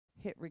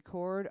hit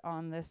record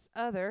on this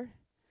other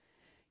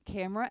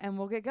camera and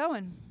we'll get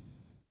going.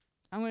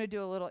 I'm going to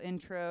do a little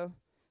intro.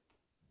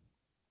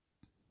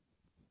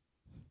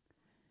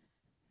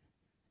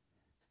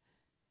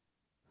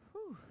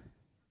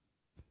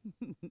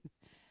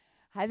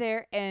 Hi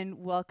there, and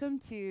welcome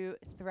to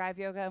Thrive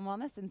Yoga and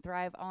Wellness and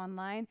Thrive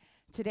Online.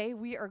 Today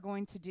we are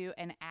going to do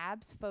an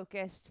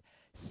abs-focused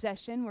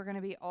session. We're going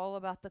to be all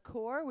about the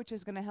core, which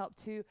is going to help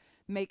to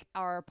make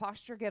our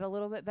posture get a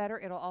little bit better.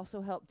 It'll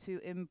also help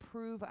to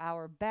improve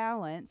our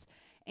balance,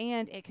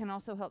 and it can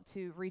also help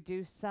to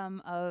reduce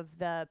some of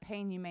the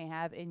pain you may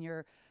have in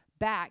your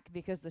back,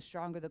 because the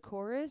stronger the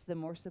core is, the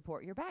more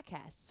support your back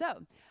has.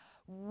 So,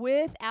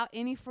 without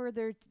any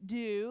further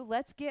ado,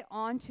 let's get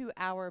on to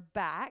our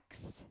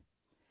backs.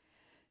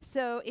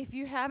 So if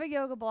you have a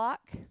yoga block,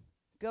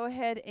 go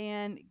ahead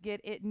and get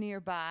it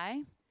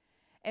nearby.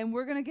 And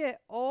we're going to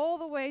get all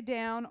the way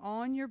down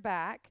on your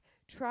back.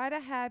 Try to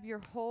have your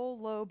whole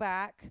low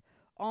back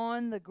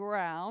on the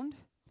ground.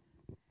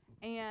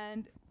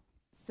 And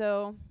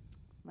so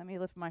let me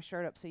lift my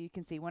shirt up so you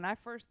can see. When I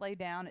first lay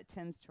down, it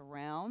tends to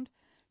round.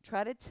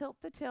 Try to tilt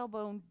the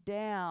tailbone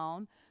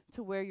down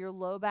to where your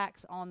low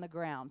back's on the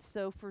ground.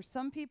 So for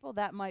some people,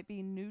 that might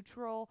be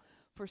neutral.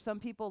 For some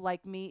people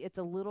like me, it's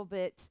a little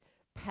bit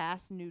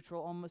past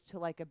neutral, almost to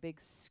like a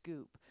big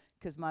scoop,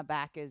 because my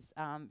back is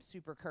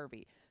super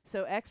curvy.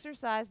 So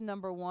exercise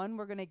number 1,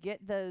 we're going to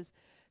get those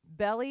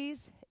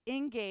bellies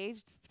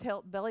engaged,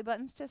 tilt belly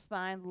buttons to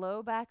spine,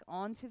 low back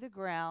onto the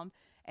ground,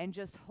 and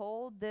just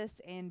hold this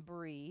and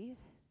breathe.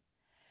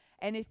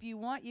 And if you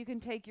want, you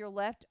can take your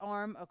left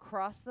arm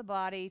across the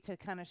body to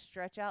kind of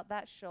stretch out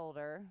that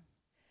shoulder,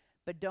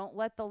 but don't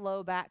let the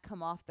low back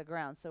come off the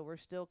ground. So we're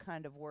still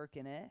kind of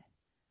working it.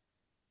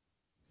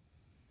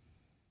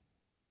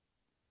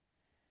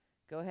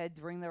 Go ahead,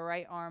 bring the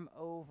right arm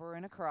over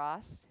and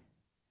across.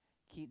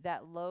 Keep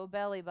that low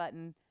belly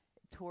button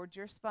towards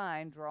your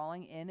spine,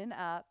 drawing in and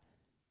up.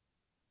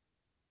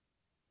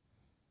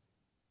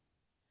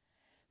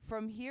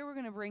 From here, we're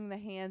going to bring the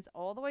hands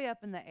all the way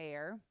up in the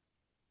air.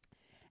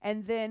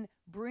 And then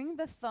bring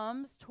the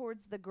thumbs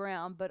towards the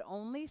ground, but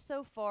only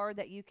so far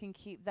that you can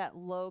keep that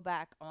low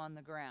back on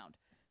the ground.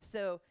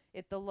 So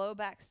if the low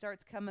back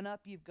starts coming up,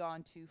 you've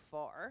gone too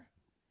far.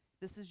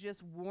 This is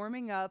just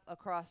warming up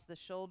across the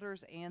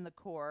shoulders and the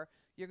core.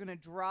 You're going to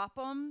drop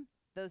them,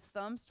 those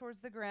thumbs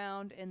towards the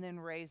ground, and then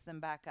raise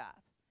them back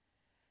up.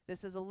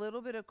 This is a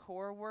little bit of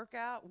core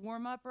workout,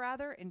 warm-up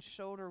rather, and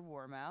shoulder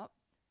warm-up.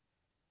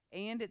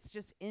 And it's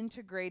just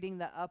integrating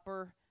the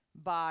upper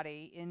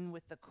body in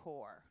with the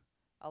core.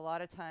 A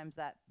lot of times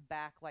that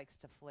back likes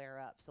to flare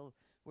up. So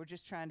we're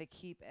just trying to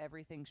keep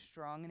everything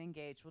strong and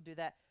engaged. We'll do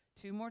that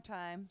 2 more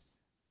times.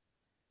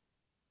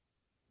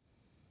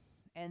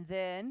 And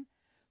then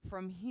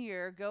from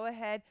here, go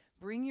ahead,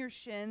 bring your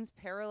shins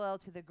parallel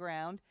to the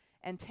ground,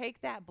 and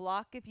take that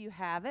block if you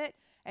have it,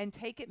 and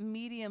take it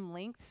medium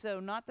length. So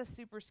not the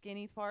super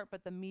skinny part,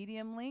 but the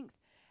medium length,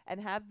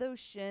 and have those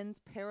shins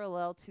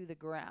parallel to the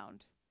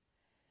ground.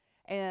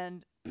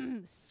 And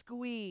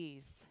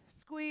squeeze,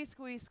 squeeze,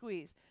 squeeze,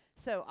 squeeze.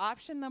 So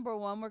option number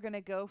 1, we're going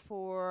to go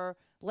for,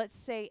 let's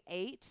say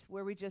 8,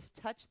 where we just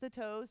touch the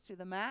toes to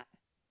the mat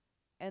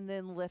and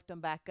then lift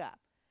them back up.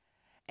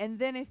 And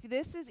then if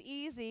this is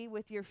easy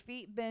with your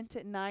feet bent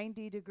at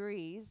 90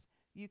 degrees,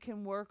 you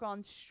can work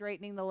on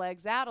straightening the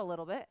legs out a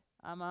little bit.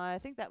 I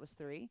think that was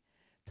 3,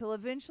 till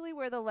eventually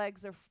where the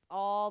legs are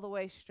all the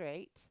way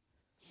straight.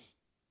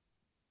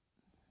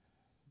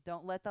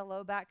 Don't let the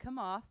low back come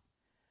off.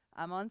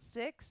 I'm on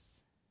 6.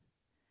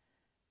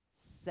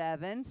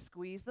 7,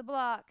 squeeze the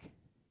block.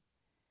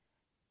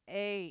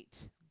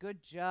 8,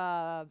 good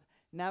job.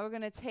 Now we're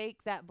going to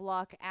take that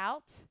block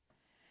out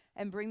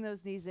and bring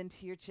those knees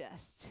into your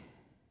chest.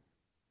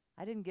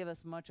 I didn't give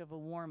us much of a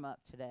warm-up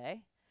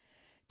today.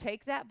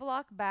 Take that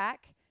block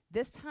back,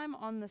 this time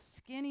on the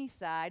skinny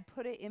side,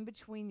 put it in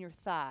between your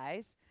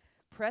thighs.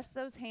 Press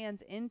those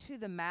hands into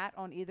the mat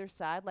on either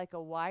side like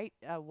a Y,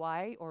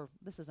 or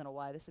this isn't a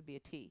Y, this would be a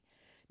T.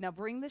 Now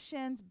bring the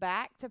shins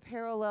back to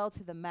parallel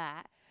to the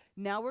mat.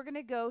 Now we're going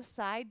to go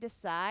side to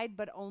side,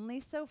 but only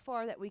so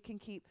far that we can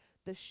keep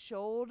the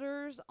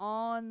shoulders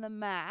on the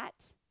mat,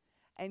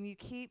 and you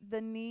keep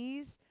the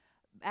knees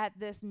at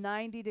this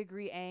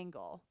 90-degree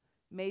angle.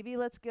 Maybe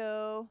let's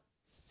go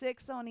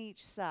 6 on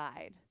each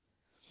side.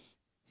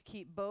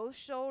 Keep both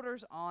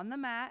shoulders on the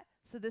mat.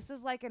 So this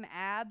is like an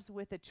abs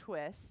with a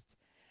twist.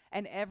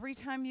 And every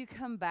time you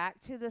come back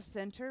to the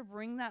center,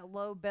 bring that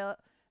low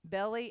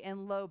belly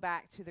and low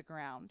back to the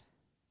ground.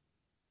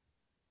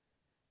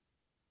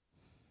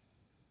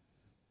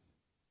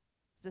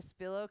 Does this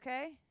feel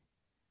okay?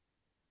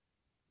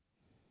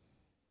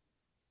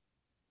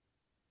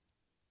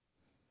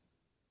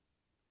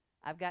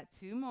 I've got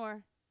 2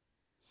 more.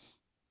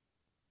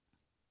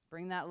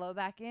 Bring that low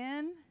back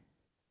in.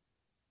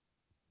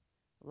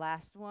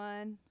 Last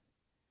one.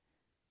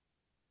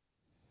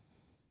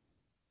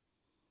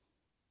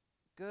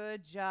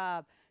 Good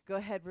job. Go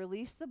ahead,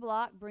 release the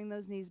block. Bring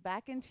those knees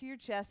back into your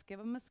chest. Give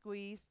them a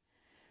squeeze.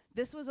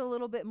 This was a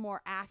little bit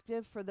more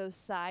active for those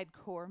side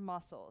core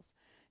muscles.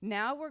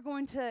 Now we're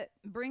going to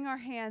bring our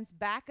hands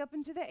back up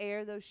into the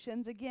air. Those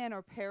shins again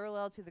are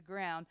parallel to the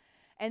ground.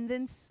 And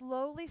then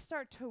slowly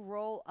start to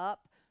roll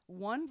up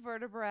one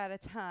vertebra at a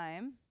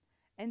time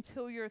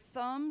until your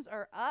thumbs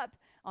are up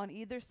on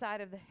either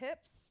side of the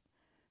hips.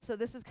 So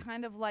this is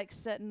kind of like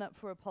setting up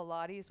for a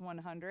Pilates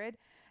 100.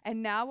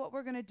 And now what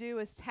we're going to do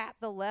is tap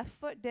the left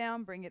foot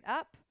down, bring it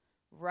up,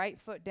 right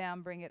foot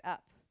down, bring it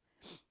up.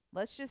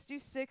 Let's just do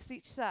 6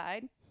 each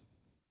side.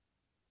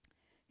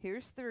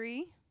 Here's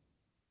 3,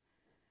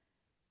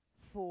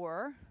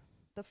 4.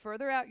 The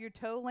further out your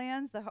toe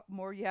lands, the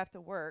more you have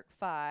to work.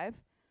 5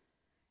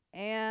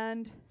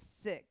 and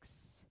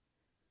 6.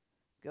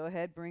 Go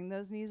ahead, bring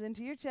those knees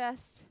into your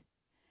chest.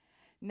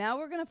 Now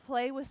we're going to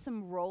play with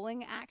some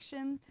rolling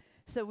action.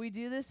 So we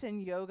do this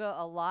in yoga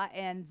a lot,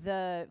 and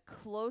the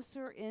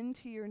closer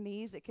into your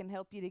knees, it can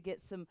help you to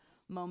get some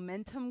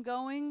momentum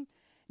going.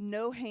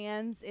 No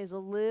hands is a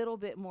little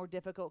bit more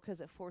difficult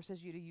because it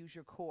forces you to use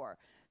your core.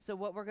 So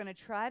what we're going to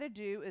try to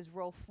do is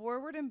roll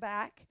forward and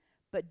back,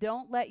 but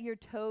don't let your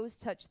toes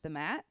touch the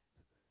mat.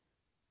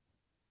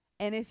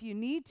 And if you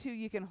need to,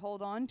 you can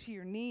hold on to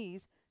your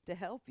knees to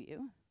help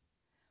you.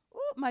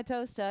 Ooh, my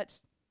toes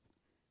touched.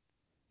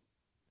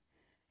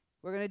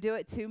 We're going to do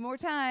it 2 more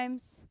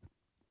times.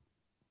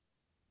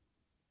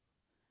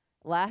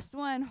 Last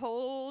one,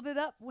 hold it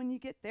up when you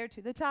get there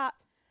to the top.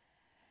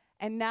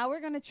 And now we're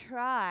going to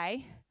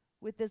try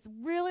with this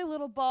really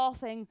little ball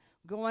thing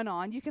going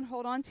on. You can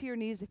hold on to your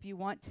knees if you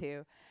want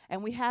to.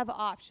 And we have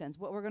options.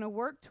 What we're going to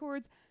work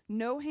towards,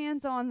 no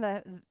hands on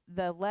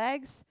the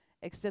legs.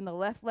 Extend the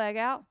left leg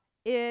out,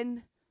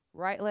 in,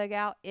 right leg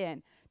out,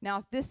 in. Now,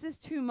 if this is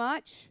too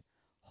much,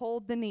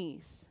 hold the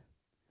knees.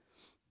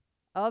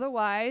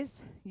 Otherwise,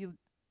 you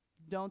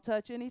don't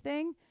touch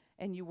anything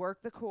and you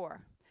work the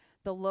core.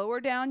 The lower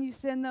down you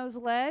send those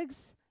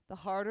legs, the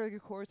harder your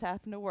core is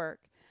having to work.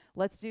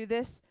 Let's do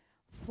this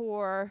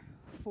for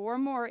 4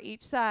 more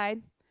each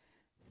side.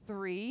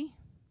 3,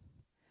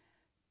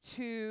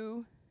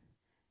 2,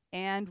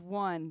 and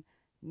 1.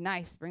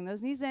 Nice. Bring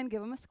those knees in.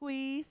 Give them a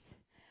squeeze.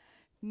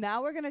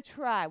 Now we're going to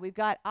try. We've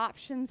got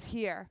options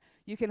here.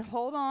 You can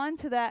hold on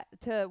to that.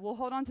 We'll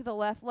hold on to the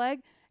left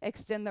leg,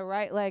 extend the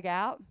right leg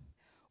out.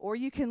 Or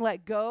you can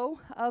let go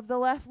of the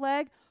left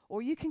leg,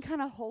 or you can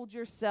kind of hold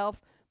yourself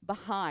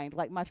behind,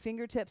 like my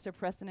fingertips are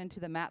pressing into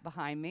the mat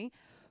behind me.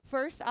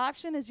 First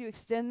option is you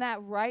extend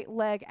that right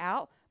leg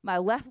out. My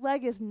left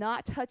leg is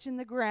not touching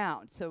the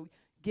ground, so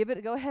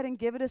go ahead and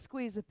give it a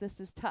squeeze if this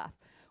is tough.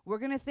 We're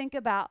going to think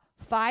about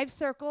 5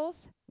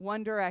 circles,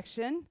 one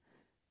direction,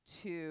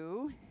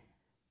 2,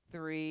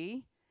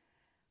 3,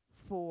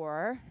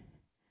 4,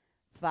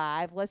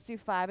 5. Let's do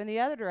 5 in the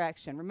other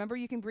direction. Remember,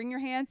 you can bring your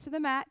hands to the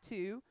mat.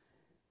 2,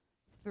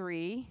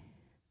 3,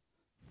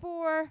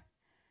 4,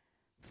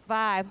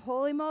 5.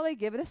 Holy moly,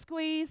 give it a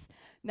squeeze.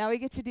 Now we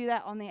get to do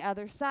that on the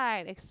other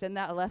side. Extend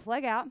that left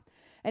leg out.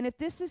 And if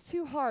this is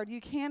too hard,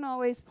 you can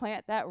always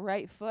plant that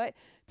right foot.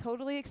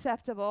 Totally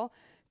acceptable.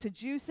 To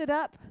juice it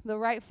up, the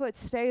right foot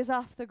stays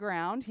off the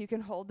ground. You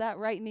can hold that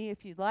right knee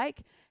if you'd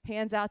like.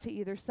 Hands out to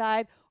either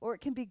side, or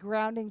it can be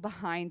grounding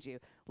behind you.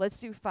 Let's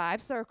do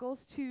 5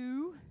 circles.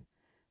 2,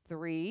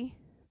 3,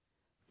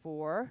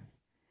 4,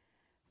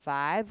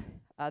 5.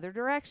 Other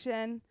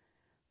direction.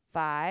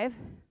 5,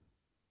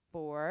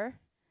 4,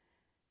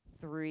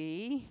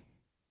 3,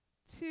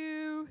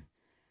 2,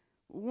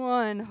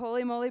 1.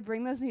 Holy moly,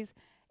 bring those knees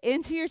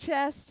into your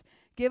chest.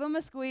 Give them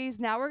a squeeze.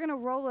 Now we're going to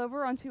roll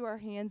over onto our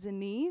hands and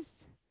knees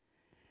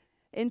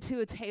into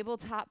a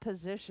tabletop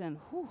position.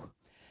 Whew.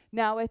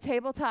 Now with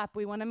tabletop,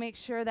 we want to make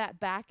sure that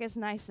back is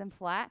nice and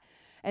flat.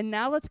 And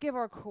now let's give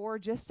our core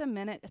just a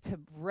minute to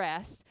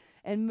rest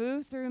and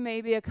move through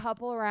maybe a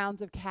couple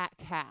rounds of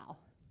cat-cow.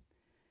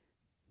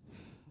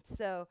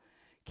 So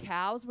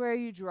cow's where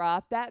you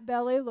drop that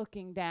belly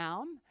looking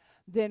down,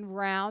 then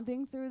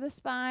rounding through the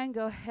spine.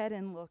 Go ahead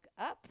and look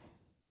up.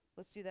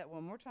 Let's do that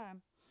one more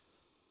time.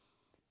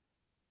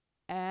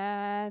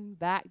 And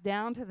back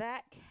down to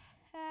that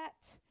cat.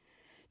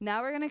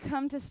 Now we're going to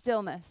come to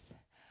stillness.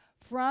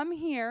 From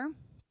here,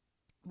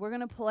 we're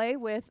going to play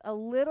with a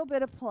little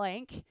bit of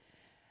plank,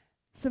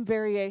 some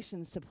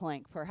variations to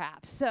plank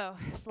perhaps. So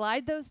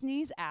slide those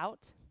knees out.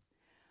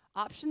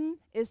 Option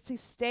is to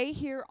stay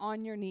here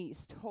on your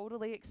knees,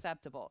 totally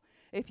acceptable.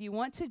 If you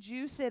want to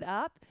juice it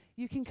up,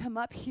 you can come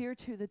up here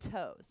to the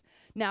toes.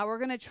 Now we're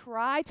going to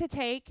try to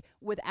take,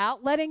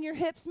 without letting your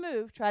hips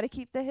move, try to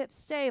keep the hips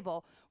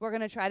stable. We're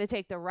going to try to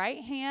take the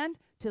right hand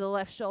to the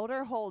left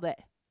shoulder, hold it.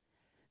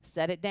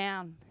 Set it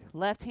down.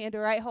 Left hand to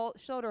right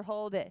shoulder,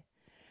 hold it.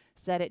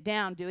 Set it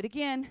down. Do it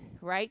again.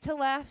 Right to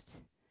left,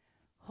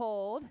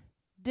 hold,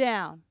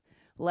 down.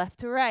 Left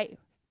to right,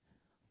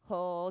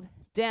 hold,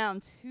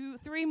 down. 2,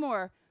 3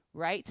 more.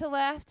 Right to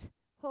left,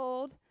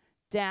 hold,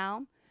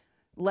 down.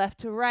 Left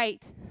to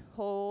right,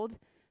 hold,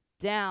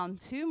 down.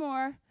 2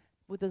 more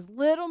with as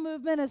little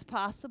movement as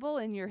possible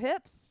in your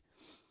hips.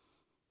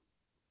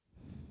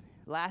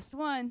 Last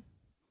one.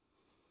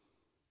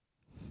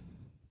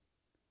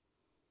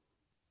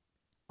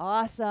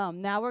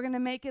 Awesome. Now we're going to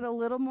make it a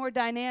little more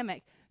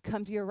dynamic.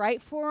 Come to your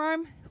right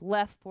forearm,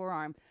 left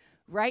forearm.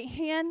 Right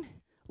hand,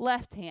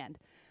 left hand.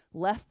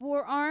 Left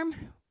forearm,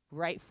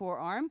 right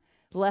forearm.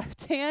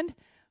 Left hand,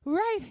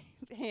 right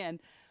hand.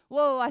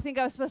 Whoa, I think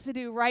I was supposed to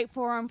do right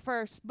forearm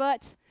first,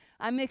 but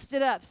I mixed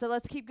it up. So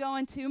let's keep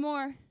going. 2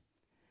 more.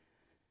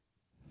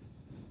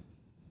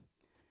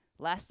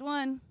 Last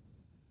one.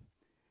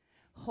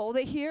 Hold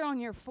it here on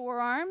your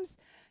forearms.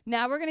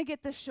 Now we're going to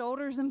get the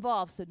shoulders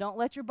involved, so don't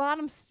let your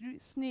bottom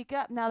sneak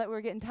up now that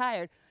we're getting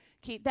tired.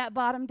 Keep that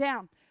bottom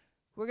down.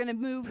 We're going to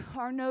move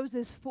our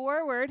noses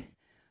forward,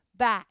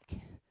 back,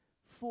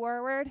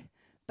 forward,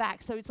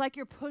 back. So it's like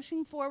you're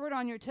pushing forward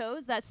on your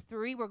toes. That's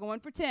 3. We're going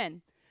for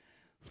 10.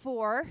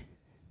 4,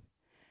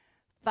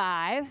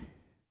 5,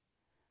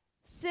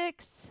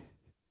 6,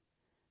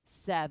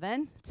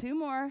 7. 2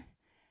 more.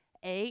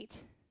 8,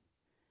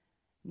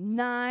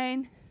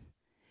 9,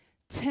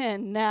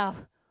 10. Now,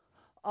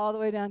 all the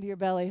way down to your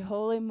belly.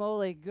 Holy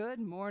moly, good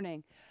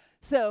morning.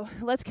 So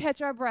let's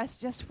catch our breaths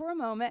just for a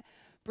moment.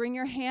 Bring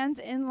your hands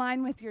in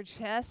line with your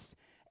chest,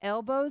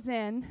 elbows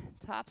in,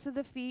 tops of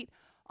the feet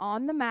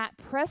on the mat.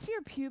 Press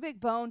your pubic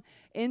bone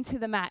into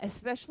the mat,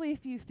 especially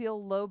if you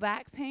feel low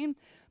back pain.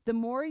 The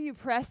more you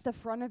press the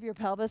front of your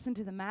pelvis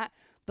into the mat,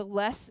 the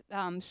less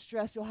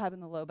stress you'll have in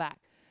the low back.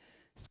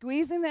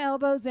 Squeezing the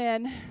elbows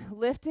in,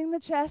 lifting the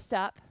chest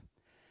up.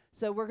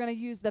 So we're going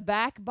to use the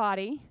back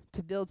body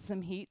to build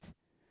some heat,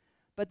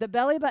 but the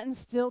belly button's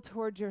still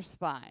towards your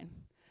spine.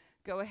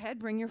 Go ahead,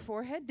 bring your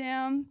forehead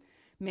down,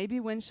 maybe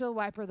windshield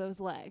wiper those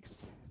legs.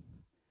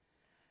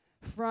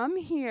 From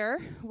here,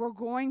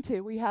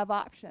 we have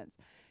options.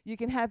 You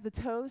can have the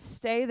toes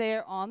stay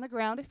there on the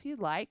ground if you'd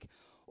like,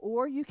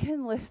 or you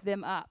can lift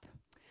them up.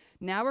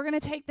 Now we're going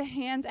to take the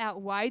hands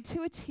out wide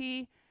to a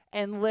T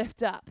and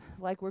lift up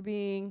like we're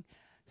being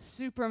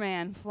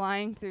Superman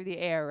flying through the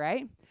air,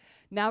 right?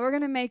 Now we're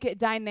going to make it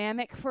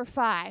dynamic for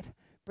 5.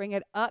 Bring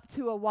it up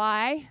to a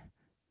Y,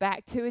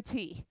 back to a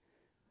T.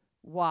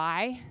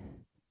 Y,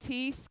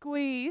 T,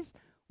 squeeze,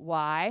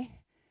 Y,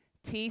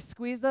 T,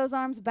 squeeze those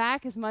arms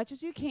back as much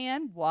as you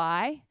can,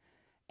 Y,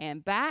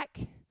 and back,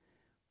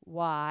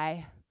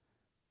 Y,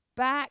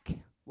 back.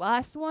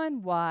 Last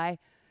one, Y,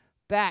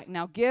 back.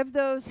 Now give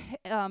those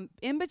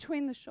in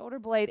between the shoulder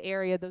blade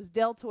area, those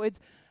deltoids,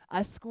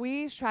 a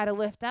squeeze. Try to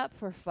lift up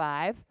for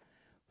 5,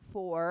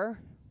 4,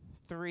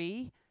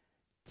 3,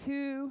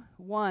 2,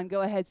 1.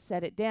 Go ahead,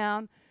 set it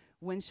down.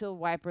 Windshield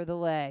wiper the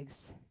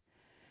legs.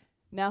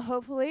 Now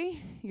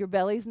hopefully your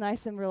belly's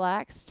nice and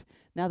relaxed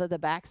now that the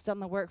back's done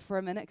the work for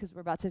a minute, because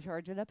we're about to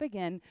charge it up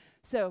again.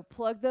 So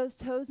plug those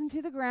toes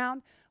into the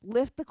ground.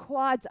 Lift the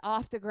quads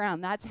off the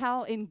ground. That's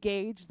how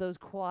engaged those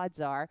quads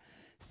are.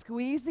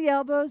 Squeeze the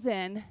elbows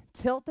in.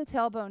 Tilt the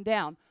tailbone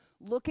down.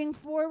 Looking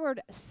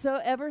forward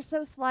ever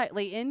so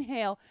slightly.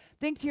 Inhale.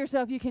 Think to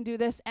yourself you can do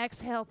this.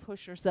 Exhale.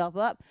 Push yourself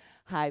up.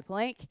 High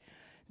plank.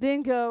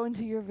 Then go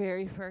into your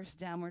very first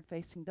downward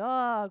facing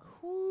dog.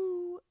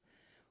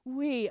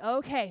 Woo-wee.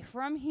 Okay,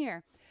 from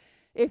here,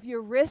 if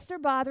your wrists are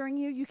bothering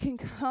you, you can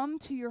come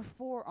to your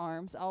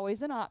forearms,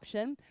 always an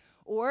option.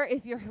 Or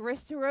if your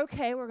wrists are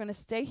okay, we're going to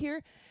stay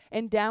here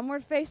in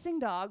downward facing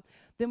dog.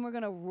 Then we're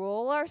going to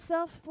roll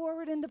ourselves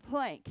forward into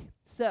plank.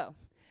 So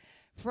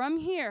from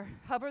here,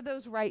 hover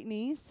those right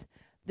knees,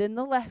 then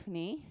the left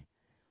knee,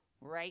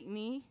 right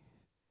knee,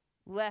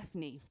 left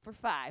knee for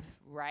 5.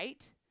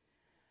 Right,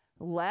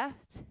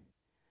 left,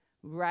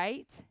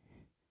 right,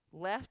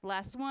 left.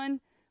 Last one,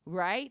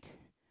 right.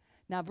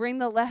 Now bring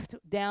the left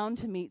down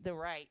to meet the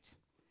right.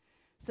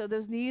 So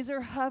those knees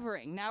are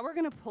hovering. Now we're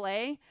going to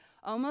play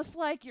almost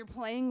like you're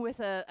playing with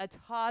a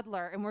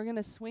toddler, and we're going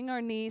to swing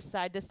our knees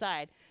side to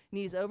side.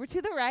 Knees over to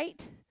the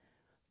right,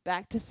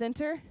 back to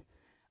center,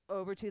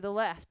 over to the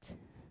left,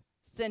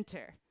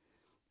 center,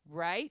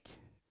 right,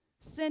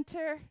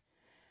 center,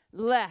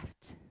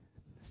 left,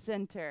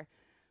 center,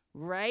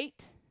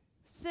 right,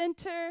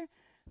 center,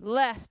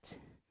 left,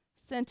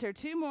 center.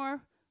 2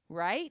 more.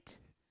 Right,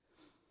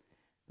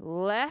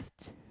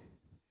 left,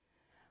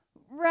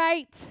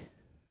 right,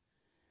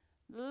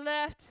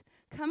 left.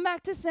 Come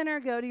back to center.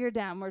 Go to your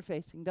downward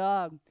facing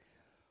dog.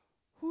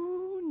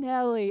 Ooh,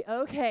 Nelly.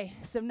 Okay,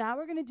 so now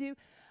we're going to do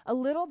a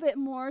little bit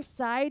more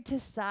side to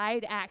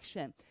side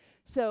action.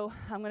 So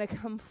I'm going to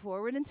come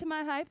forward into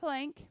my high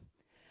plank.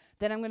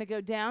 Then I'm going to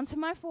go down to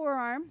my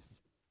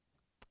forearms.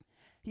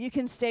 You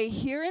can stay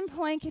here in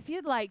plank if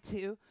you'd like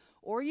to,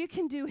 or you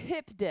can do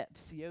hip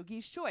dips,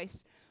 yogi's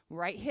choice.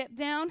 Right hip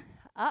down,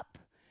 up,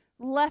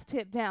 left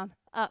hip down,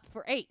 up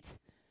for 8.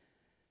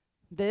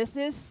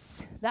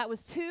 That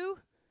was 2,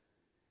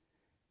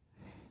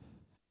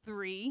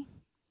 3,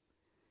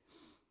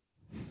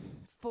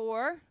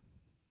 4,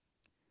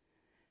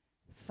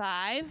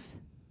 5,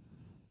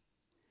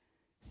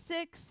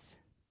 6,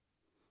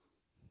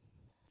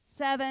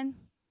 7,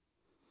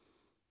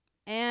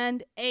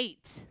 and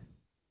 8.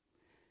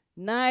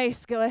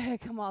 Nice. Go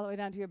ahead. Come all the way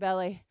down to your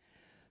belly.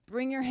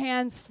 Bring your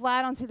hands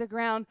flat onto the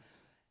ground.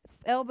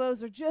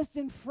 Elbows are just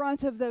in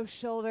front of those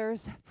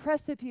shoulders.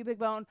 Press the pubic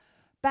bone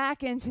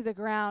back into the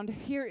ground.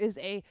 Here is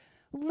a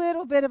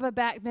Little bit of a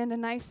back bend, a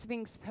nice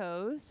Sphinx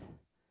pose.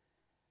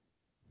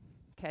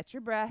 Catch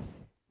your breath,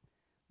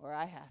 or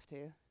I have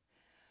to.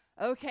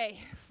 Okay,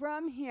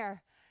 from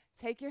here,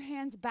 take your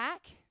hands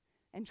back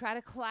and try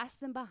to clasp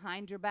them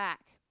behind your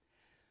back.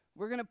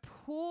 We're going to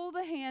pull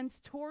the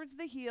hands towards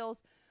the heels,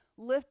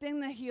 lifting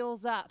the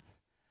heels up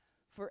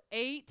for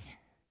 8,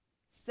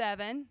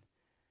 7,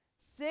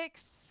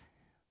 6,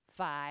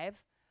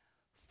 5,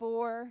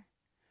 4,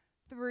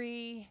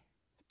 3,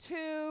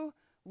 2,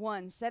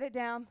 1. Set it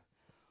down.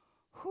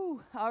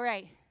 Whew. All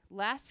right,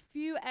 last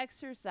few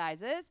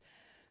exercises.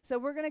 So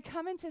we're going to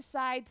come into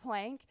side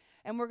plank,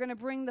 and we're going to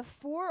bring the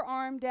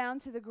forearm down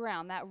to the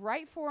ground, that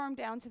right forearm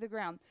down to the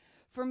ground.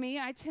 For me,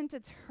 I tend to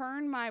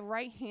turn my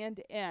right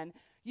hand in.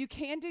 You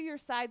can do your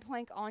side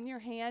plank on your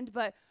hand,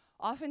 but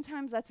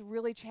oftentimes that's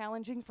really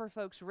challenging for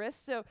folks'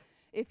 wrists. So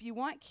if you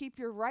want, keep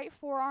your right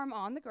forearm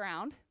on the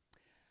ground.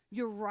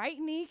 Your right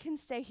knee can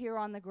stay here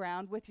on the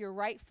ground with your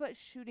right foot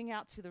shooting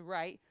out to the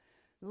right,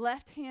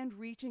 left hand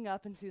reaching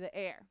up into the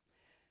air.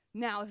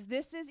 Now, if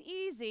this is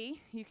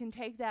easy, you can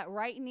take that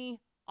right knee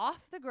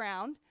off the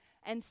ground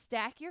and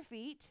stack your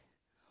feet,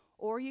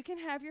 or you can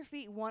have your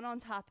feet one on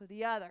top of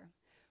the other.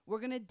 We're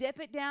going to dip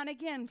it down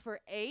again for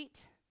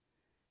 8,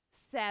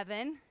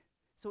 7.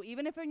 So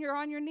even if you're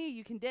on your knee,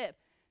 you can dip.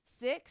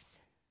 6,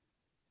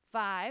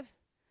 5,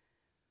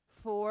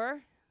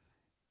 4,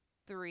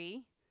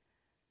 3,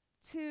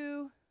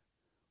 2,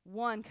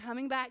 1.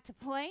 Coming back to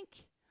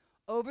plank.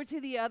 Over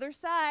to the other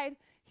side.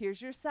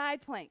 Here's your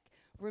side plank.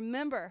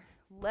 Remember,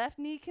 left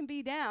knee can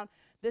be down.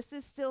 This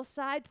is still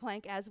side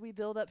plank as we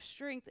build up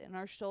strength in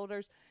our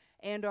shoulders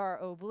and our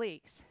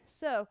obliques.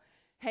 So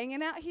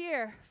hanging out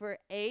here for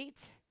 8,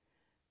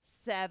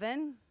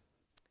 7,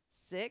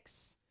 6,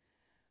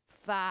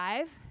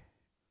 5,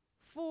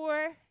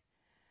 4,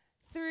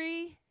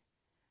 3,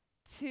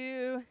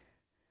 2,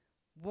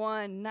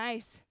 1.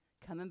 Nice.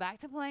 Coming back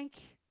to plank.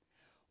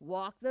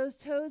 Walk those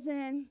toes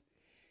in.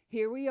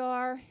 Here we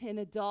are in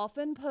a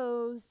dolphin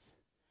pose.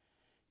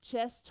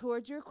 Chest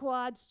towards your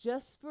quads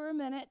just for a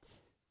minute.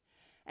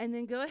 And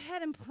then go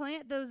ahead and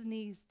plant those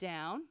knees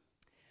down.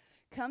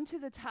 Come to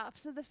the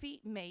tops of the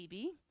feet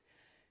maybe.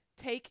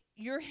 Take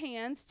your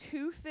hands,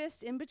 2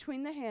 fists in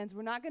between the hands.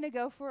 We're not going to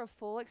go for a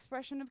full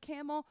expression of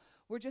camel.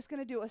 We're just going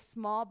to do a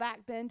small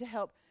back bend to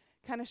help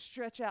kind of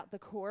stretch out the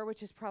core,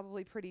 which is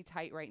probably pretty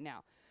tight right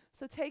now.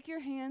 So take your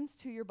hands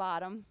to your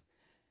bottom.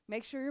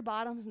 Make sure your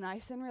bottom's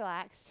nice and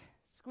relaxed.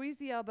 Squeeze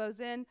the elbows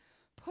in.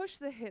 Push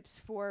the hips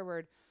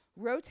forward.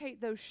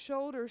 Rotate those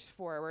shoulders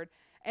forward.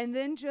 And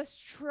then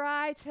just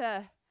try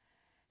to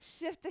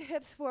shift the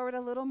hips forward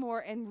a little more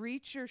and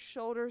reach your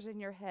shoulders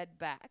and your head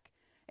back.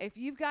 If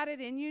you've got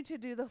it in you to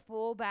do the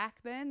full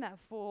back bend, that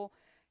full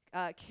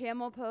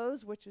camel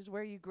pose, which is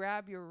where you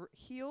grab your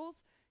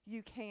heels,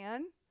 you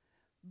can.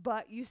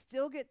 But you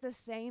still get the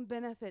same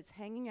benefits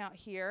hanging out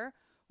here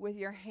with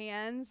your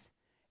hands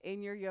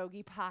in your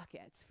yogi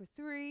pockets. For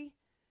 3,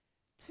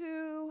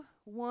 2,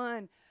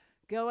 1.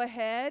 Go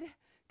ahead.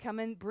 Come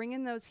in, bring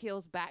in those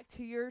heels back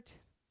to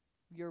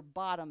your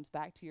bottoms,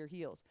 back to your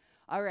heels.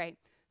 All right.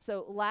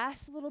 So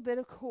last little bit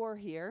of core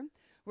here.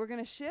 We're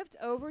going to shift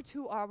over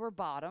to our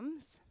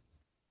bottoms.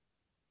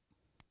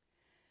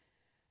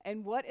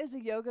 And what is a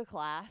yoga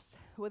class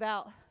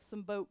without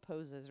some boat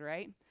poses,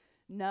 right?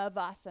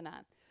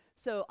 Navasana.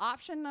 So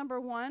option number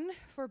 1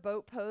 for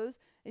boat pose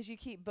is you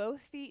keep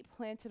both feet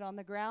planted on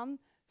the ground,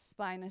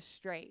 spine is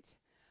straight.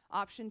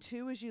 Option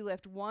 2 is you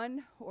lift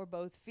one or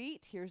both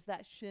feet. Here's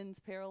that shins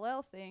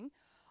parallel thing.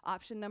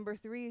 Option number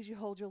 3 is you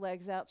hold your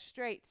legs out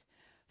straight.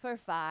 For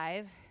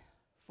 5,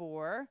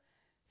 4,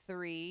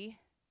 3,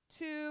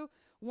 2,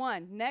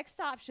 1. Next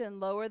option,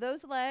 lower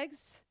those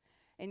legs.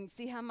 And you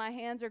see how my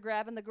hands are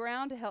grabbing the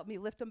ground to help me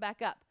lift them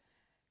back up.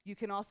 You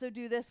can also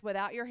do this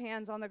without your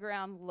hands on the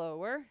ground.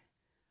 Lower,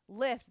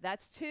 lift,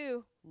 that's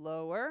 2,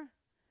 lower,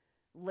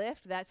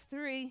 lift, that's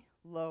 3,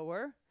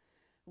 lower,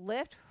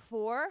 lift,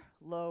 4,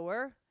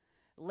 lower,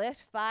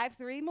 lift, 5,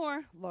 3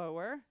 more,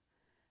 lower,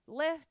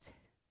 lift,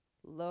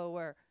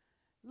 lower,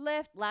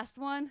 lift, last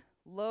one,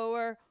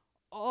 lower,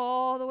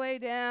 all the way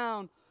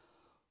down.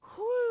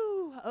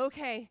 Whew,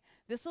 okay,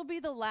 this will be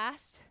the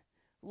last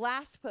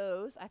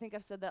pose. I think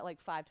I've said that like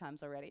 5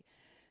 times already.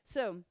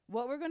 So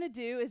what we're going to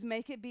do is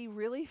make it be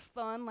really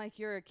fun, like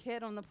you're a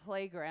kid on the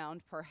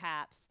playground,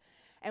 perhaps.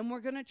 And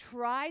we're going to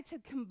try to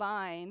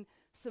combine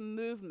some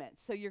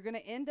movements. So you're going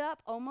to end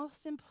up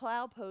almost in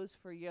plow pose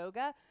for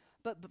yoga.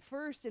 But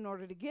first, in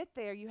order to get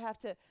there, you have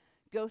to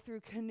go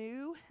through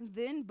canoe,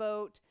 then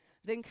boat,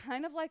 then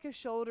kind of like a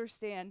shoulder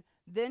stand,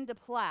 then to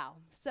plow.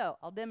 So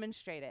I'll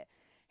demonstrate it.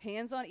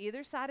 Hands on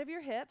either side of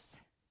your hips.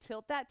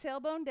 Tilt that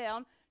tailbone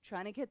down,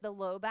 trying to get the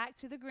low back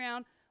to the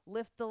ground.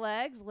 Lift the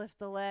legs, lift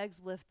the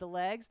legs, lift the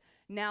legs.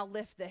 Now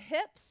lift the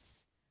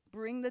hips.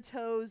 Bring the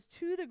toes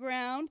to the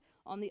ground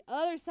on the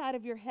other side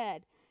of your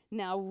head.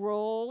 Now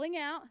rolling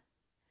out.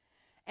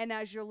 And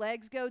as your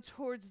legs go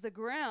towards the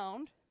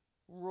ground,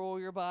 roll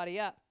your body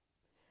up.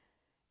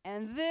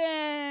 And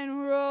then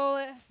roll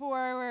it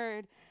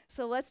forward.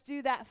 So let's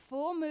do that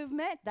full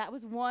movement. That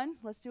was 1.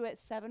 Let's do it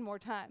 7 more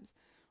times.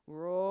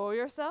 Roll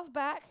yourself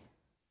back.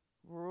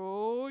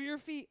 Roll your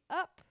feet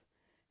up.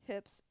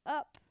 Hips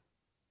up.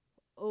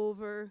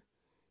 Over.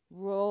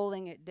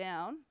 Rolling it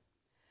down.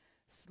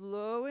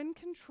 Slow and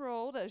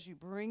controlled as you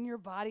bring your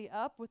body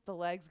up with the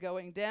legs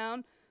going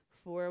down.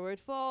 Forward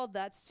fold.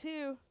 That's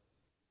 2.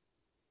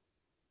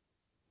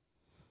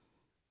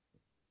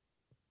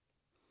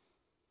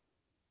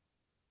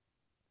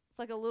 It's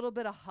like a little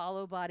bit of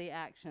hollow body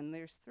action.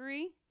 There's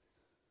 3.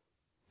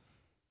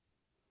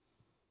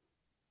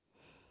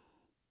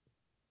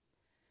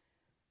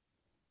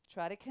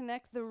 Try to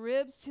connect the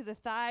ribs to the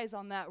thighs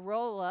on that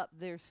roll up.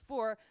 There's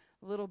 4.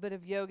 A little bit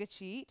of yoga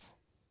cheat.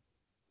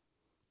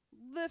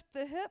 Lift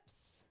the hips.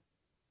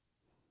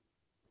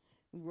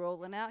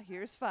 Rolling out.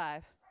 Here's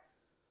 5.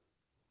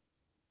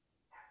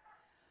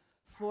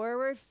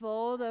 Forward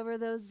fold over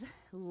those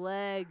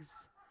legs.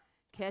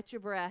 Catch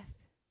your breath.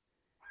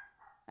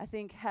 I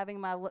think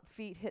having my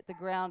feet hit the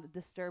ground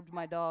disturbed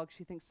my dog.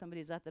 She thinks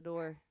somebody's at the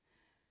door.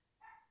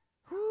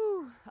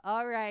 Whew.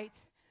 All right.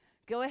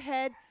 Go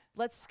ahead.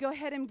 Let's go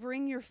ahead and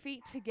bring your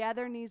feet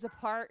together, knees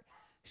apart,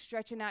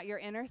 stretching out your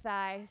inner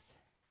thighs.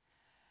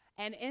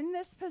 And in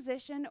this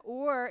position,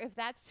 or if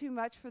that's too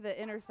much for the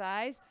inner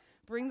thighs,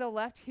 bring the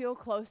left heel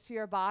close to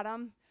your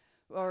bottom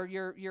or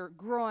your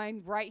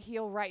groin, right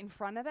heel right in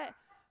front of it.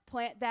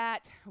 Plant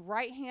that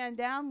right hand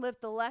down, lift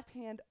the left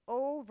hand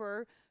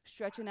over,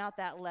 stretching out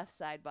that left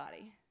side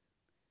body.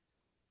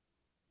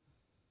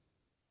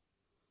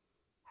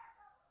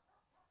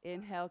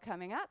 Inhale,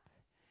 coming up.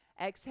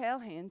 Exhale,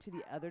 hand to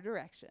the other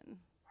direction.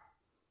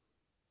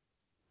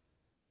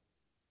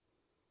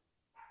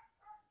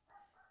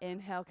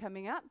 Inhale,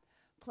 coming up.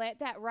 Plant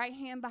that right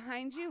hand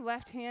behind you,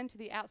 left hand to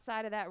the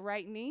outside of that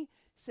right knee.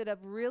 Sit up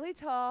really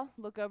tall,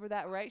 look over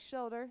that right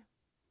shoulder.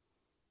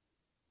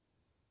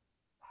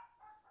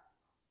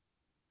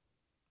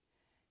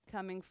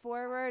 Coming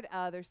forward,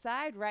 other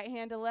side, right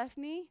hand to left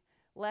knee,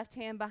 left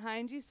hand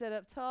behind you, sit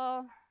up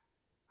tall.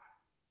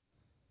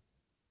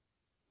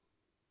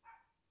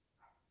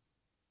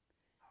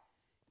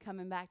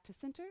 Coming back to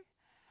center.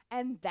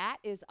 And that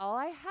is all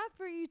I have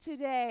for you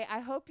today. I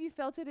hope you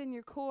felt it in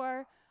your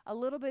core, a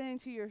little bit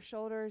into your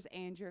shoulders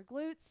and your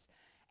glutes.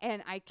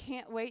 And I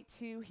can't wait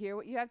to hear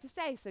what you have to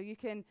say. So you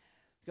can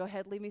go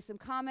ahead, leave me some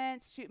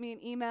comments, shoot me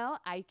an email.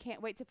 I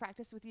can't wait to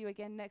practice with you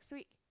again next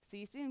week. See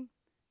you soon.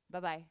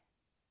 Bye-bye.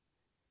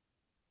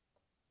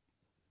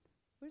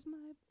 Where's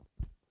my...